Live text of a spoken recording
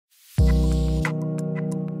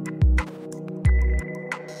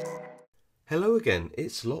Hello again,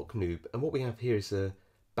 it's Lock Noob, and what we have here is a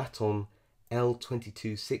Baton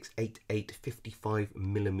L22688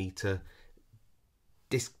 55mm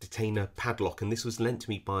disc detainer padlock, and this was lent to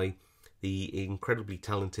me by the incredibly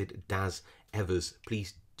talented Daz Evers.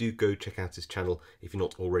 Please do go check out his channel if you're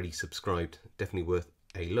not already subscribed. Definitely worth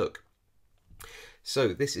a look. So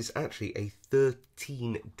this is actually a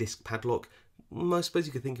 13 disc padlock. I suppose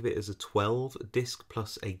you could think of it as a 12 disc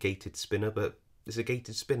plus a gated spinner, but it's a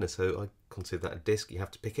gated spinner, so I consider that a disc. You have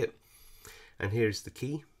to pick it. And here's the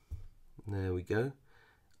key. There we go.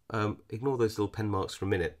 Ignore those little pen marks for a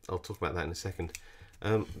minute. I'll talk about that in a second.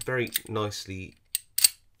 Very nicely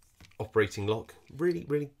operating lock.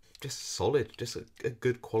 Really just solid. Just a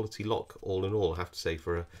good quality lock all in all, I have to say,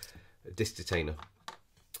 for a disc detainer.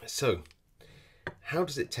 So, how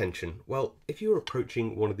does it tension? Well, if you're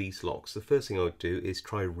approaching one of these locks, the first thing I would do is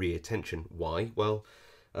try rear tension. Why? Well,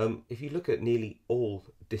 if you look at nearly all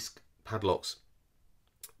disc padlocks,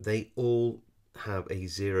 they all have a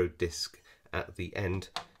 0 disc at the end.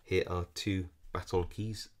 Here are two Baton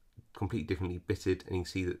keys, completely differently bitted, and you can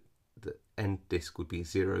see that the end disc would be a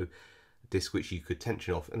 0 disc which you could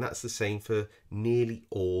tension off, and that's the same for nearly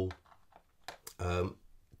all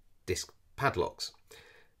disc padlocks,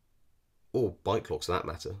 or bike locks for that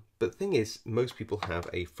matter. But the thing is, most people have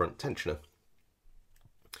a front tensioner.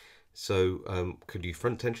 So could you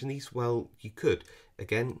front tension these? Well, you could.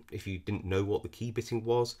 Again, if you didn't know what the key bitting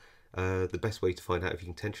was, the best way to find out if you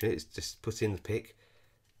can tension it is just put in the pick,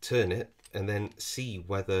 turn it, and then see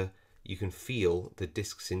whether you can feel the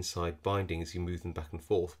discs inside binding as you move them back and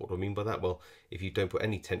forth. What do I mean by that? Well, if you don't put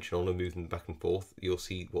any tension on and move them back and forth, you'll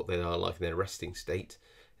see what they are like in their resting state.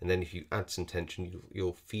 And then if you add some tension,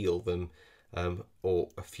 you'll feel them, or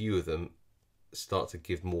a few of them, start to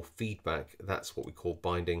give more feedback. That's what we call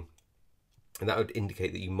binding. And that would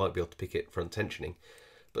indicate that you might be able to pick it front tensioning.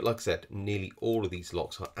 But like I said, nearly all of these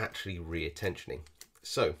locks are actually rear tensioning.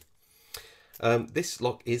 So this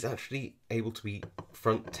lock is actually able to be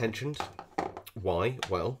front tensioned. Why?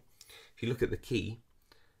 Well, if you look at the key,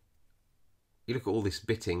 you look at all this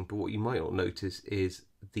bitting, but what you might not notice is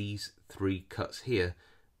these 3 cuts here.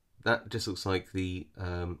 That just looks like the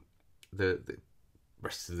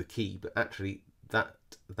rest of the key, but actually that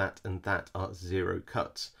and that are 0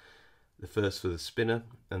 cuts. The first for the spinner,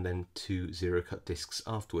 and then 2 0 cut discs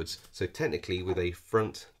afterwards. So technically, with a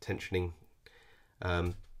front tensioning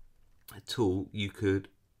tool, you could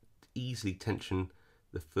easily tension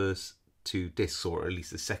the first 2 discs, or at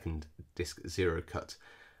least the second disc 0 cut.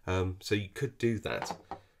 So you could do that.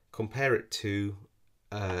 Compare it to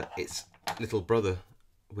its little brother,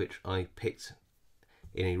 which I picked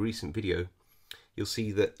in a recent video. You'll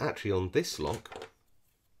see that actually on this lock,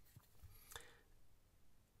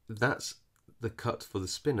 that's the cut for the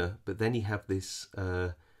spinner, but then you have this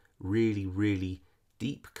really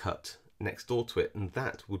deep cut next door to it, and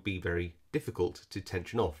that would be very difficult to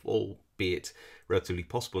tension off, albeit relatively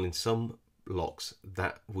possible in some locks.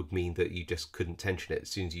 That would mean that you just couldn't tension it. As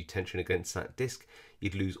soon as you tension against that disc,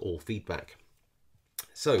 you'd lose all feedback.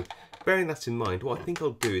 So, bearing that in mind, what I think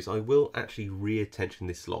I'll do is I will actually rear tension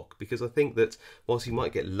this lock, because I think that whilst you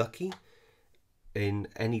might get lucky in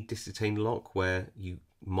any disc detainer lock where you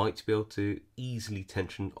might be able to easily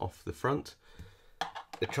tension off the front,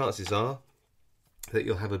 the chances are that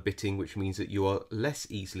you'll have a bitting which means that you are less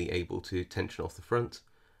easily able to tension off the front,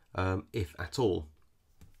 if at all.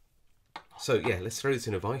 So yeah, let's throw this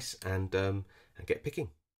in a vise and get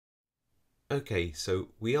picking. Okay, so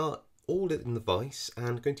we are all in the vise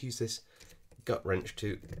and going to use this gut wrench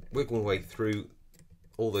to wiggle my way through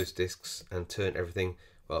all those discs and turn everything.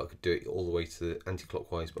 Well, I could do it all the way to the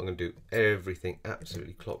anti-clockwise, but I'm going to do everything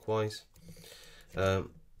absolutely clockwise. There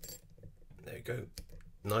we go.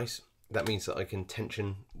 Nice. That means that I can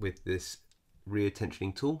tension with this rear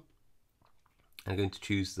tensioning tool. I'm going to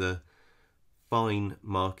choose the fine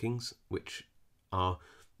markings, which are,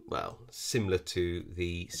 well, similar to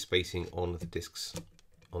the spacing on the discs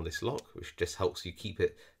on this lock, which just helps you keep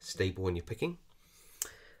it stable when you're picking.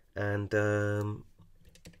 And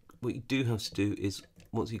what you do have to do is,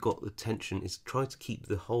 once you've got the tension, is try to keep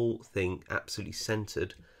the whole thing absolutely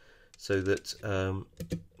centered, so that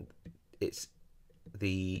it's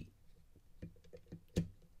the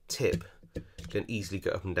tip can easily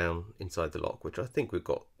go up and down inside the lock, which I think we've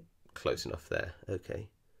got close enough there. Okay,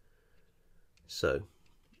 so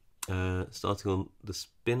starting on the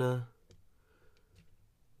spinner,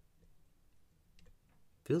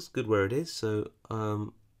 feels good where it is, so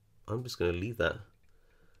I'm just going to leave that.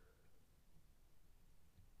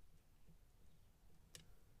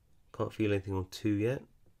 Can't feel anything on 2 yet.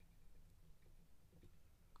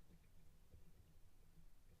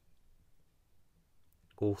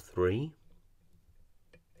 all three.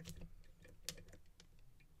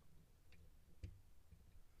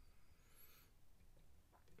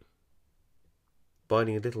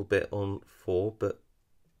 Binding a little bit on 4, but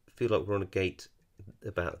feel like we're on a gate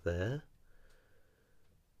about there.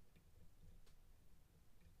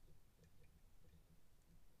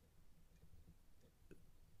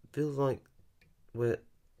 Feels like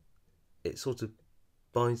it sort of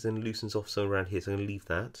binds and loosens off somewhere around here, so I'm going to leave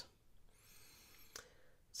that.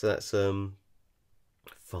 So that's 5.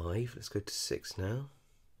 Let's go to 6 now.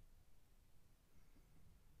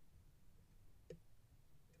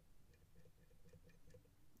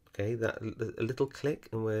 Okay, that a little click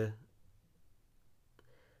and we're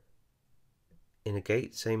in a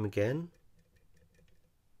gate. Same again.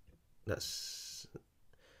 That's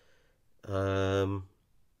I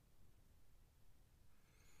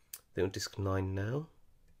think on disc 9 now.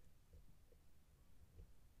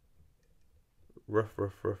 Rough.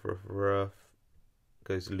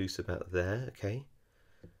 Goes loose about there. Okay.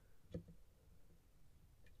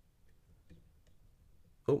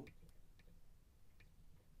 Oh.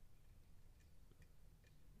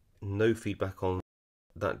 No feedback on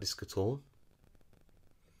that disc at all.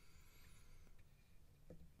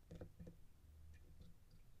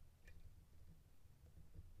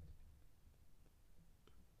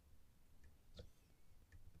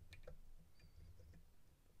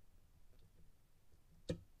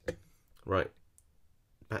 Right,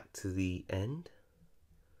 back to the end.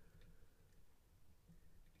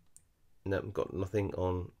 No, I've got nothing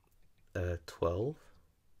on 12.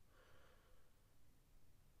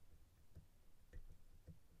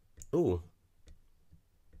 Oh,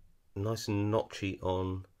 nice and notchy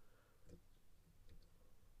on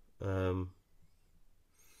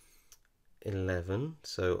 11.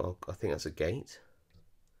 So I think that's a gate.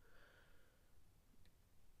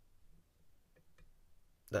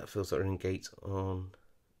 That feels like we're in gate on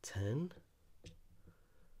 10.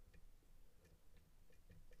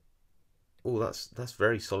 Oh, that's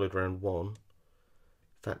very solid round 1. In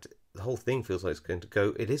fact, the whole thing feels like it's going to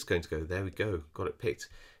go. It is going to go. There we go. Got it picked.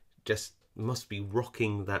 Just must be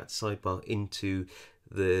rocking that sidebar into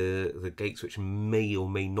the gates, which may or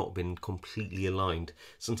may not have been completely aligned.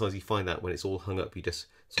 Sometimes you find that when it's all hung up, you just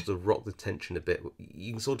sort of rock the tension a bit.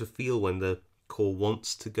 You can sort of feel when the core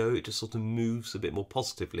wants to go, it just sort of moves a bit more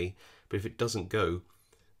positively. But if it doesn't go,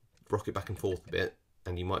 rock it back and forth a bit,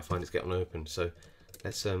 and you might find it's getting open. So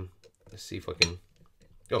let's see if I can.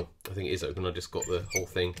 Oh, I think it is open. I just got the whole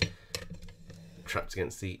thing trapped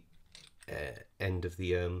against the end of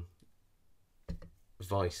the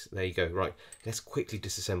vice. There you go. Right, let's quickly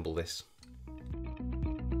disassemble this.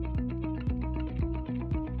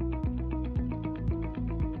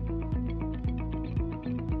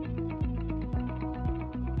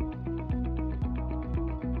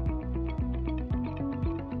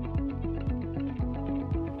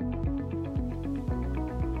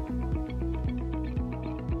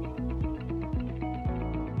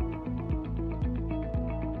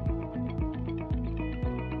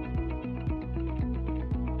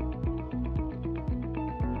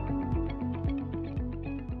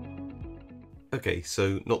 Okay,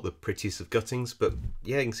 so not the prettiest of guttings, but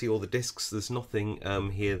yeah, you can see all the discs. There's nothing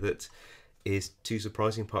here that is too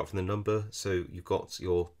surprising apart from the number. So you've got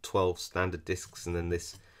your 12 standard discs and then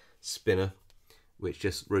this spinner, which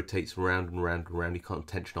just rotates round and round and round. You can't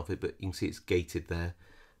tension off it, but you can see it's gated there.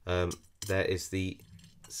 There is the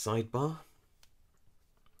sidebar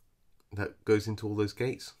that goes into all those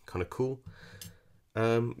gates. Kind of cool.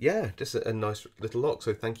 Yeah, just a nice little lock.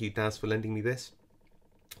 So thank you, Daz, for lending me this.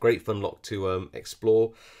 Great fun lock to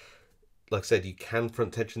explore. Like I said, you can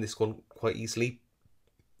front tension this one quite easily,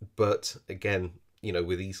 but again, you know,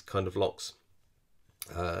 with these kind of locks,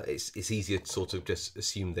 it's easier to sort of just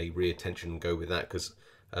assume they rear tension and go with that, because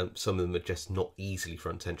some of them are just not easily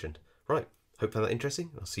front tensioned. Right, hope you found that interesting.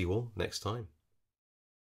 I'll see you all next time.